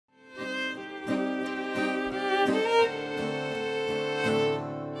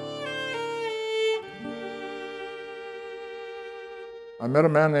I met a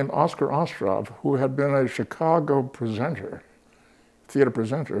man named Oscar Ostrov who had been a Chicago presenter, theater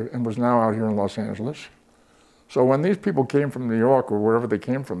presenter, and was now out here in Los Angeles. So when these people came from New York or wherever they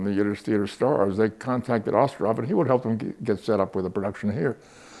came from, the Yiddish theater stars, they contacted Ostrov and he would help them get set up with a production here.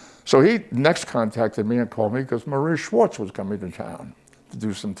 So he next contacted me and called me because Maurice Schwartz was coming to town to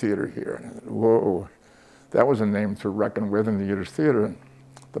do some theater here. And I thought, whoa, that was a name to reckon with in the Yiddish theater.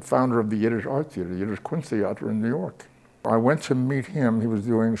 The founder of the Yiddish Art Theater, the Yiddish Kunsttheater in New York. I went to meet him. He was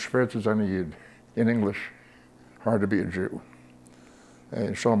doing Schwartz in English, Hard to Be a Jew,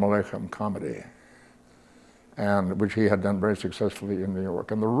 a Shalom Aleichem comedy, and which he had done very successfully in New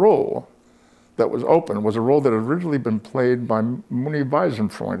York. And the role that was open was a role that had originally been played by Muni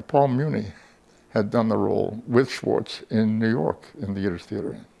Weisenfreund. Paul Muni had done the role with Schwartz in New York in the Yiddish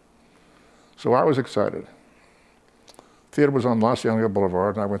theater. So I was excited. Theater was on La Cienega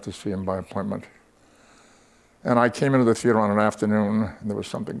Boulevard, and I went to see him by appointment. And I came into the theater on an afternoon, and there was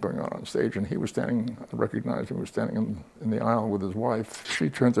something going on stage, and he was standing, I recognized him, he was standing in the aisle with his wife. She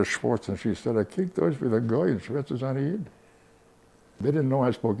turned to Schwartz and she said, "I kicked those with a guy in Schwartz is Yid." They didn't know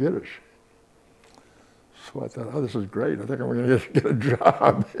I spoke Yiddish. So I thought, oh, this is great. I think I'm going to get a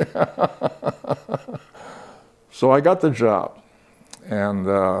job. So I got the job, and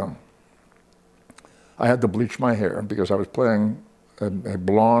I had to bleach my hair because I was playing a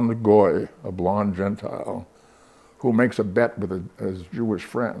blonde goy, a blonde Gentile, who makes a bet with his Jewish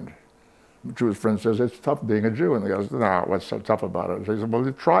friend. The Jewish friend says, "It's tough being a Jew." And the guy says, "No, what's so tough about it?" So he said,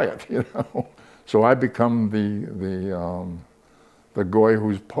 "Well, try it, you know." So I become the goy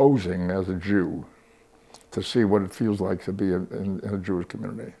who's posing as a Jew to see what it feels like to be in a Jewish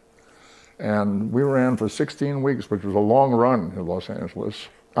community. And we ran for 16 weeks, which was a long run in Los Angeles.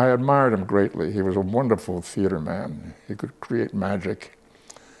 I admired him greatly. He was a wonderful theater man. He could create magic.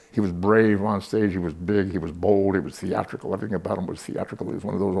 He was brave on stage. He was big. He was bold. He was theatrical. Everything about him was theatrical. He was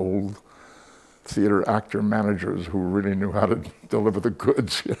one of those old theater actor managers who really knew how to deliver the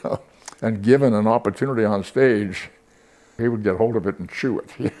goods, you know. And given an opportunity on stage, he would get hold of it and chew it,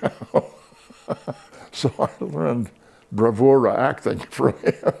 you know. So I learned bravura acting from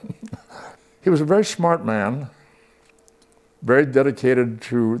him. He was a very smart man, very dedicated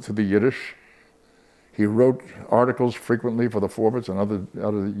to the Yiddish. He wrote articles frequently for the Forbes and other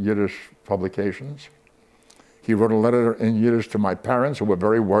Yiddish publications. He wrote a letter in Yiddish to my parents, who were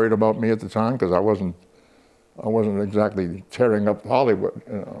very worried about me at the time because I wasn't exactly tearing up Hollywood,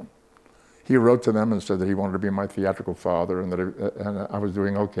 you know. He wrote to them and said that he wanted to be my theatrical father, and that I was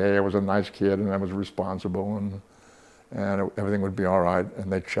doing okay. I was a nice kid, and I was responsible, and everything would be all right.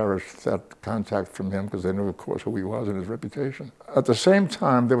 And they cherished that contact from him because they knew, of course, who he was and his reputation. At the same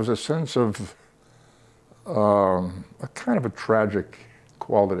time, there was a sense of a kind of a tragic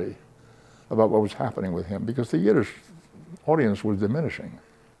quality about what was happening with him, because the Yiddish audience was diminishing.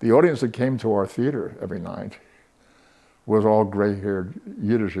 The audience that came to our theater every night was all gray-haired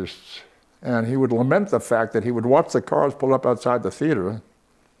Yiddishists. And he would lament the fact that he would watch the cars pull up outside the theater,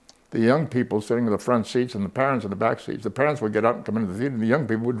 the young people sitting in the front seats and the parents in the back seats. The parents would get out and come into the theater, and the young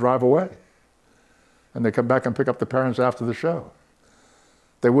people would drive away. And they'd come back and pick up the parents after the show.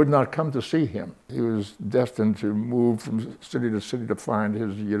 They would not come to see him. He was destined to move from city to city to find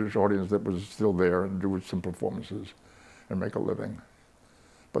his Yiddish audience that was still there and do some performances and make a living.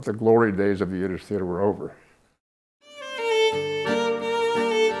 But the glory days of the Yiddish theater were over.